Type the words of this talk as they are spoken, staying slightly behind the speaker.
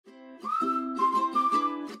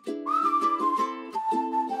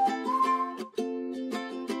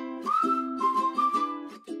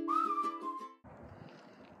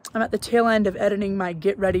I'm at the tail end of editing my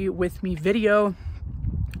Get Ready With Me video,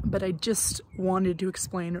 but I just wanted to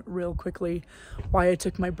explain real quickly why I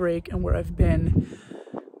took my break and where I've been.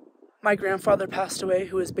 My grandfather passed away,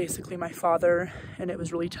 who was basically my father, and it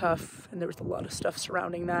was really tough, and there was a lot of stuff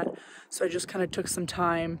surrounding that. So I just kind of took some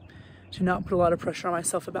time to not put a lot of pressure on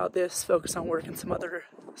myself about this, focus on work and some other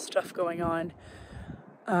stuff going on.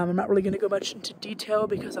 I'm not really going to go much into detail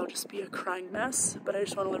because I'll just be a crying mess, but I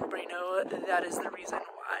just want to let everybody know that that is the reason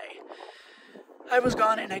why I was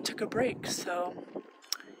gone and I took a break. So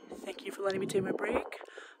thank you for letting me take my break.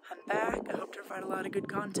 I'm back. I hope to provide a lot of good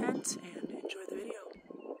content and enjoy the video.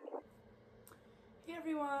 Hey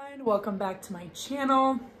everyone, welcome back to my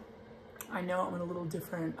channel. I know I'm in a little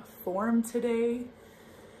different form today.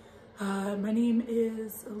 My name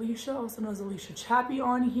is Alicia, also known as Alicia Chappie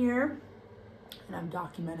on here, and I'm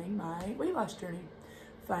documenting my weight loss journey.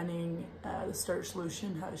 Finding the starch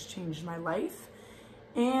solution has changed my life,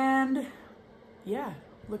 and yeah,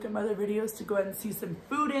 look at my other videos to go ahead and see some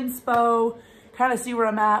food inspo, kind of see where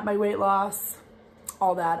I'm at, my weight loss,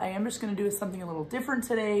 all that. I am just gonna do something a little different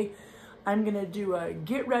today. I'm gonna do a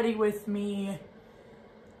get ready with me,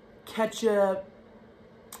 catch up,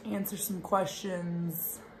 answer some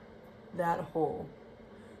questions, that whole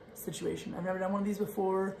situation. I've never done one of these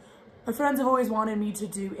before. My friends have always wanted me to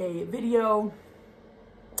do a video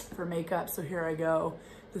for makeup, so here I go.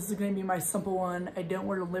 This is gonna be my simple one. I don't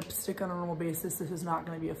wear lipstick on a normal basis. This is not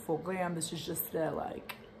gonna be a full glam. This is just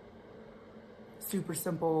like super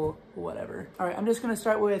simple, whatever. All right, I'm just gonna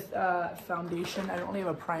start with foundation. I don't really have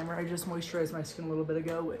a primer. I just moisturized my skin a little bit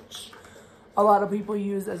ago, which a lot of people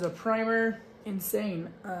use as a primer.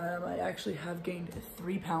 Insane. I actually have gained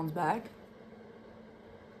 3 pounds back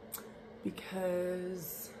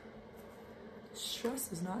because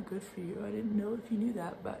stress is not good for you. I didn't know if you knew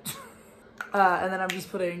that, but and then I'm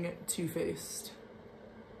just putting Too Faced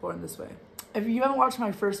Born This Way. If you haven't watched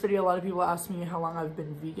my first video, a lot of people ask me how long I've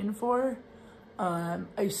been vegan for. I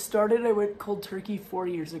went cold turkey 4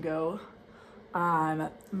 years ago.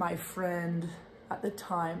 My friend at the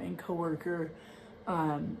time and coworker,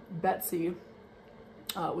 Betsy,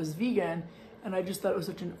 was vegan, and I just thought it was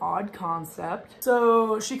such an odd concept.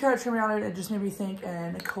 So she kind of turned me on it and just made me think,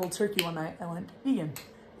 and cold turkey one night, I went vegan.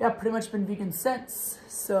 Yeah, pretty much been vegan since.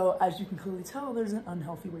 So as you can clearly tell, there's an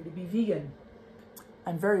unhealthy way to be vegan.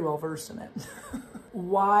 I'm very well versed in it.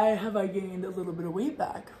 Why have I gained a little bit of weight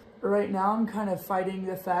back? Right now, I'm kind of fighting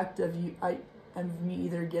the fact of me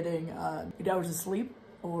either getting 8 hours of sleep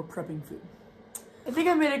or prepping food. I think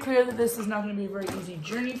I made it clear that this is not going to be a very easy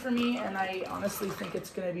journey for me, and I honestly think it's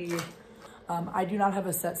going to be, I do not have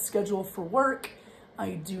a set schedule for work.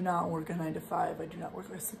 I do not work a 9 to 5. I do not work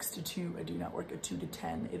a 6 to 2. I do not work a 2 to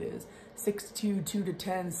 10. It is 6 to 2, 2 to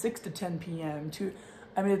 10, 6 to 10 p.m.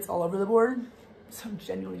 I mean, it's all over the board, so I'm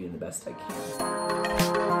genuinely doing the best I can.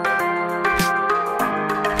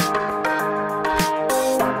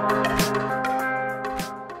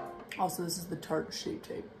 Also, this is the Tarte Shape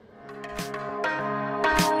Tape.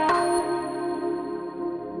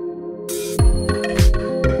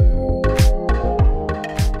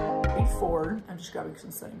 I'm just grabbing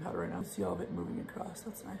some setting powder right now. See all of it moving across.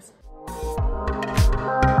 That's nice.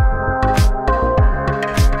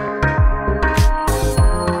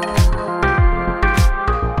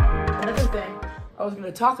 Another thing I was going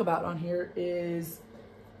to talk about on here is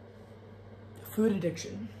food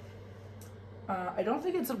addiction. I don't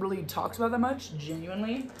think it's really talked about that much,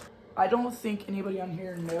 genuinely. I don't think anybody on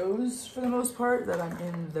here knows, for the most part, that I'm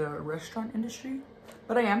in the restaurant industry,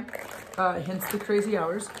 but I am, hence the crazy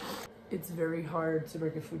hours. It's very hard to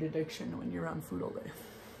break a food addiction when you're around food all day.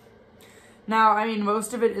 Now, I mean,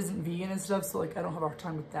 most of it isn't vegan and stuff, so like I don't have a hard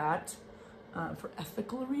time with that for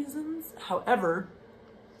ethical reasons. However,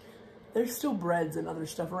 there's still breads and other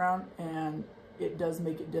stuff around, and it does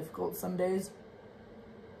make it difficult some days.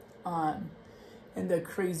 And the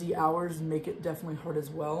crazy hours make it definitely hard as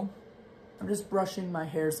well. I'm just brushing my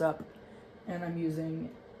hairs up, and I'm using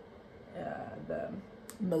the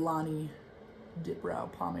Milani Dip Brow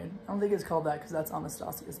Pomade. I don't think it's called that because that's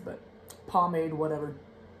Anastasia's, but pomade, whatever.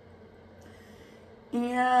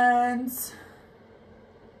 And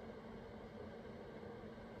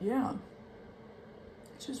yeah,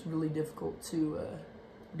 it's just really difficult to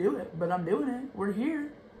do it, but I'm doing it. We're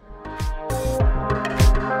here.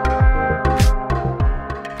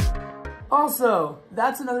 Also,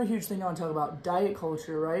 that's another huge thing I want to talk about, diet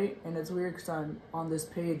culture, right? And it's weird because I'm on this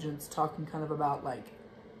page and it's talking kind of about like,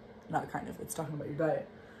 not kind of, it's talking about your diet.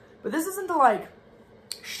 But this isn't to like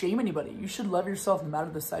shame anybody. You should love yourself no matter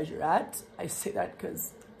the size you're at. I say that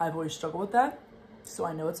because I've always struggled with that, so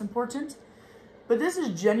I know it's important. But this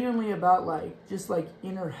is genuinely about like, just like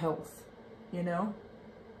inner health, you know?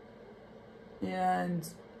 And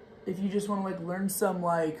if you just want to like learn some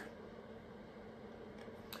like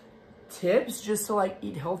tips just to like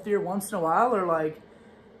eat healthier once in a while, or like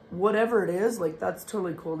whatever it is, like that's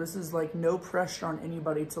totally cool. This is like no pressure on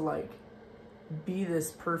anybody to like be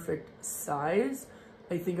this perfect size.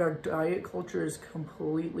 I think our diet culture is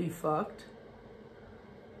completely fucked.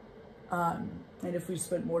 And if we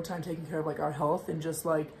spent more time taking care of like our health and just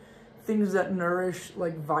like things that nourish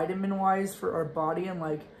like vitamin wise for our body and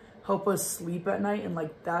like help us sleep at night and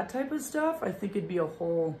like that type of stuff, I think it'd be a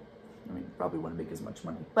whole, I mean, probably wouldn't make as much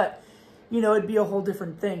money, but you know, it'd be a whole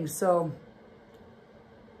different thing. So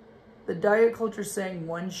the diet culture saying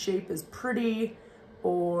one shape is pretty,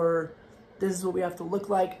 or this is what we have to look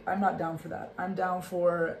like, I'm not down for that. I'm down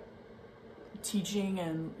for teaching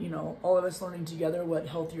and, you know, all of us learning together what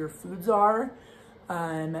healthier foods are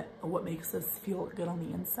and what makes us feel good on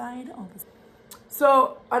the inside. All this.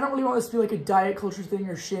 So I don't really want this to be like a diet culture thing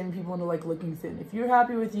or shaming people into like looking thin. If you're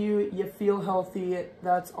happy with you feel healthy,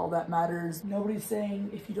 that's all that matters. Nobody's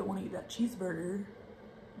saying if you don't want to eat that cheeseburger,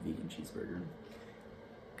 vegan cheeseburger,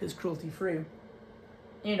 because cruelty free,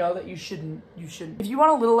 you know, that you shouldn't. If you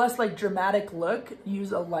want a little less like dramatic look,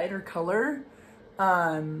 use a lighter color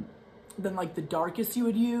than like the darkest you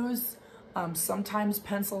would use. Sometimes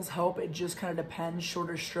pencils help. It just kind of depends.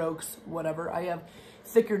 Shorter strokes, whatever. I have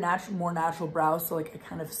thicker, more natural brows, so like I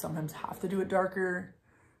kind of sometimes have to do it darker.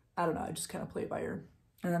 I don't know. I just kind of play it by ear.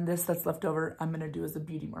 And then this that's left over, I'm gonna do as a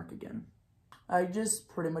beauty mark again. I just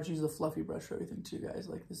pretty much use a fluffy brush for everything too, guys.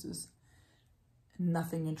 Like this is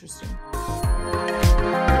nothing interesting.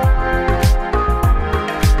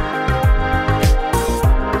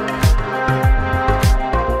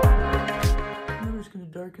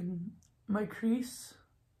 Darken my crease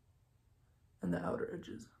and the outer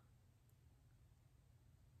edges.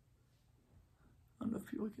 I don't know if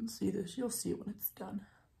people can see this. You'll see it when it's done.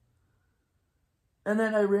 And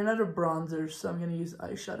then I ran out of bronzer, so I'm going to use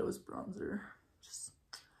eyeshadow as bronzer. Just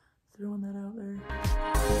throwing that out there.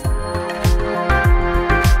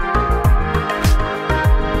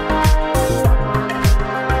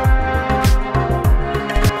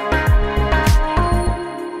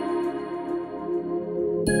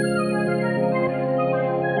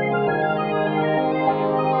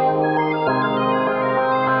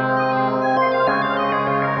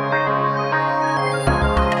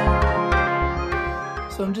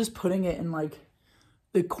 So I'm just putting it in like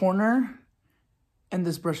the corner, and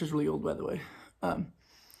this brush is really old, by the way,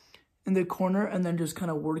 in the corner, and then just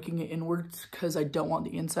kind of working it inwards because I don't want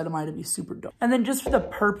the inside of mine to be super dark. And then just for the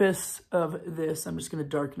purpose of this, I'm just going to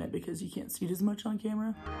darken it because you can't see it as much on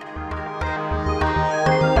camera.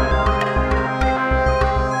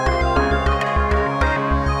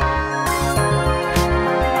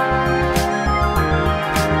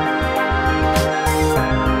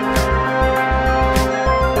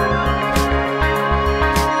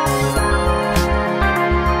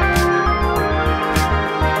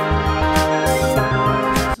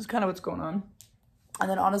 Kind of what's going on. And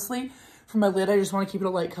then honestly, for my lid, I just want to keep it a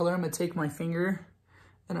light color. I'm going to take my finger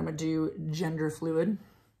and I'm going to do gender fluid,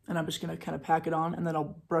 and I'm just going to kind of pack it on, and then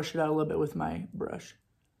I'll brush it out a little bit with my brush.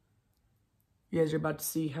 You guys are about to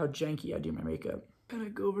see how janky I do my makeup. Kind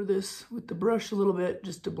of go over this with the brush a little bit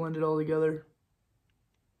just to blend it all together.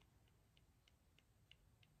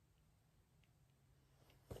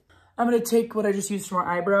 I'm going to take what I just used for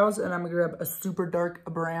my eyebrows, and I'm going to grab a super dark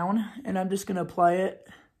brown, and I'm just going to apply it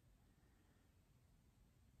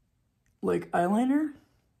like eyeliner,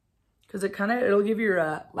 because it'll give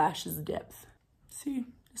your lashes depth. See,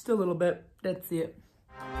 just a little bit. That's it.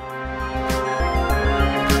 I'm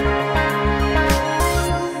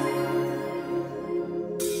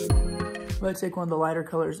gonna take one of the lighter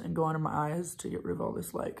colors and go under my eyes to get rid of all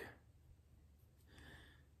this like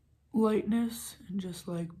lightness and just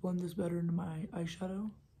like blend this better into my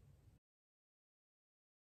eyeshadow.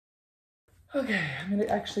 Okay, I'm gonna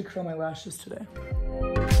actually curl my lashes today.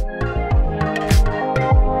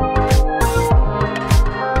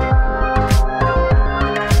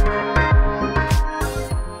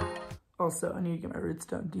 Also, I need to get my roots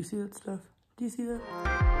done. Do you see that stuff? Do you see that?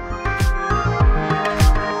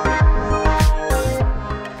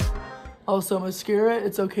 Also, mascara,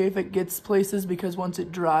 it's okay if it gets places because once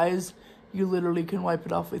it dries, you literally can wipe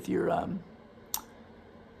it off with your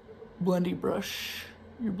blending brush.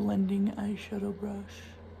 Your blending eyeshadow brush.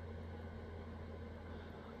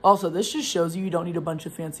 Also, this just shows you don't need a bunch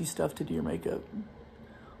of fancy stuff to do your makeup.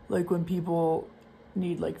 Like when people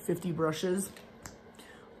need like 50 brushes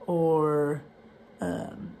or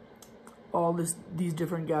all these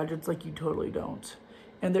different gadgets like you totally don't.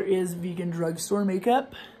 And there is vegan drugstore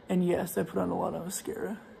makeup. And yes, I put on a lot of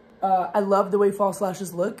mascara. I love the way false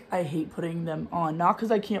lashes look. I hate putting them on. Not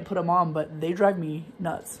because I can't put them on, but they drive me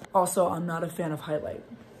nuts. Also, I'm not a fan of highlight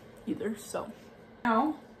either. So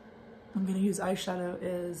now I'm gonna use eyeshadow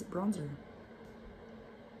as bronzer.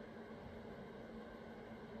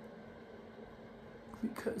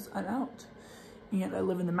 Because I'm out and I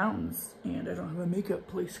live in the mountains and I don't have a makeup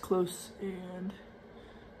place close, and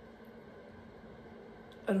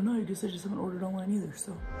I don't know, I guess I just haven't ordered online either,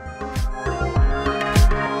 so.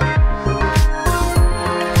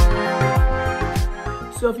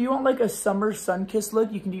 So if you want like a summer sun-kissed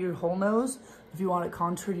look, you can do your whole nose. If you want it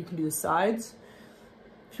contoured, you can do the sides.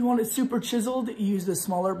 If you want it super chiseled, use the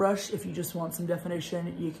smaller brush. If you just want some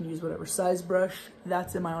definition, you can use whatever size brush.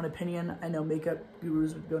 That's in my own opinion. I know makeup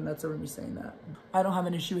gurus would go nuts over me saying that. I don't have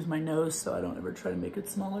an issue with my nose, so I don't ever try to make it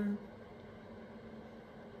smaller.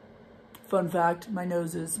 Fun fact, my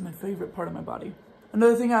nose is my favorite part of my body.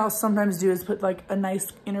 Another thing I'll sometimes do is put like a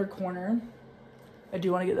nice inner corner. I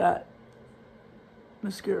do want to get that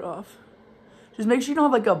mascara off. Just make sure you don't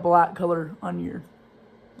have like a black color on your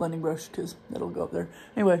blending brush, because that'll go up there.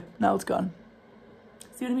 Anyway, now it's gone.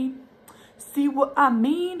 See what I mean? See what I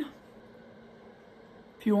mean?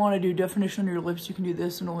 If you want to do definition on your lips, you can do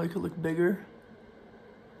this and it'll make it look bigger.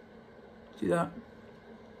 See that?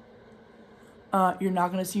 You're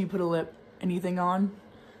not going to see me put anything on.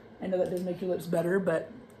 I know that does make your lips better, but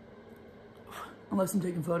unless I'm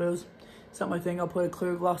taking photos, it's not my thing. I'll put a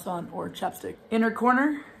clear gloss on or chapstick. Inner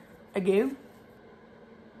corner, I gave.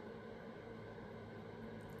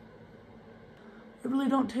 I really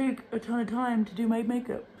don't take a ton of time to do my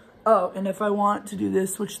makeup. Oh, and if I want to do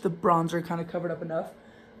this, which the bronzer kind of covered up enough,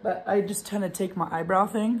 but I just tend to take my eyebrow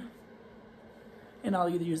thing and I'll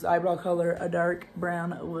either use the eyebrow color, a dark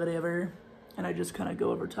brown, whatever, and I just kind of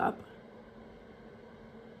go over top.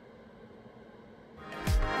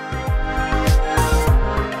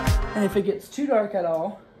 And if it gets too dark at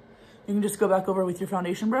all, you can just go back over with your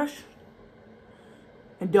foundation brush.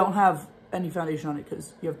 And don't have any foundation on it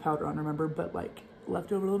because you have powder on, remember, but like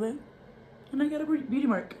left over a little bit. And I got a beauty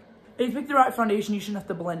mark. If you pick the right foundation, you shouldn't have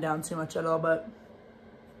to blend down too much at all, but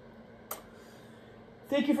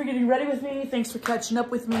thank you for getting ready with me. Thanks for catching up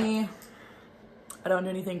with me. I don't do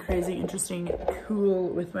anything crazy, interesting, cool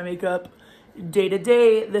with my makeup day to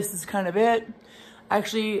day. This is kind of it.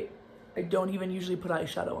 Actually, I don't even usually put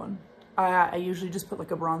eyeshadow on. I usually just put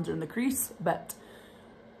like a bronzer in the crease, but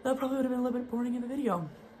that probably would have been a little bit boring in the video.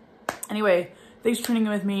 Anyway, thanks for tuning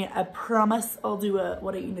in with me. I promise I'll do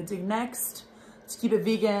what I eat to do next. Let's keep it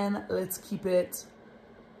vegan. Let's keep it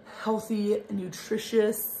healthy,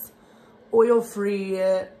 nutritious, oil-free,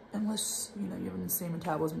 unless, you know, you have an insane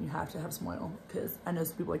metabolism, you have to have some oil, because I know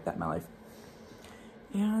some people like that in my life.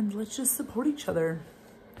 And let's just support each other.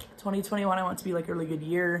 2021, I want it to be like a really good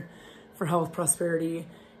year for health, prosperity,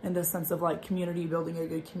 in the sense of like community, building a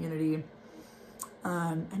good community.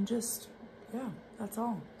 And just, yeah, that's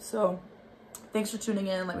all. So thanks for tuning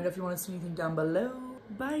in. Let me know if you want to see anything down below.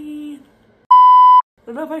 Bye. I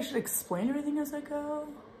don't know if I should explain everything as I go.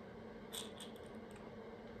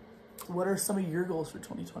 What are some of your goals for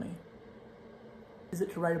 2020? Is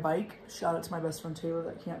it to ride a bike? Shout out to my best friend Taylor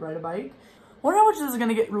that can't ride a bike. I wonder how much this is going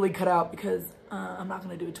to get really cut out, because I'm not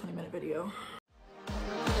going to do a 20-minute video.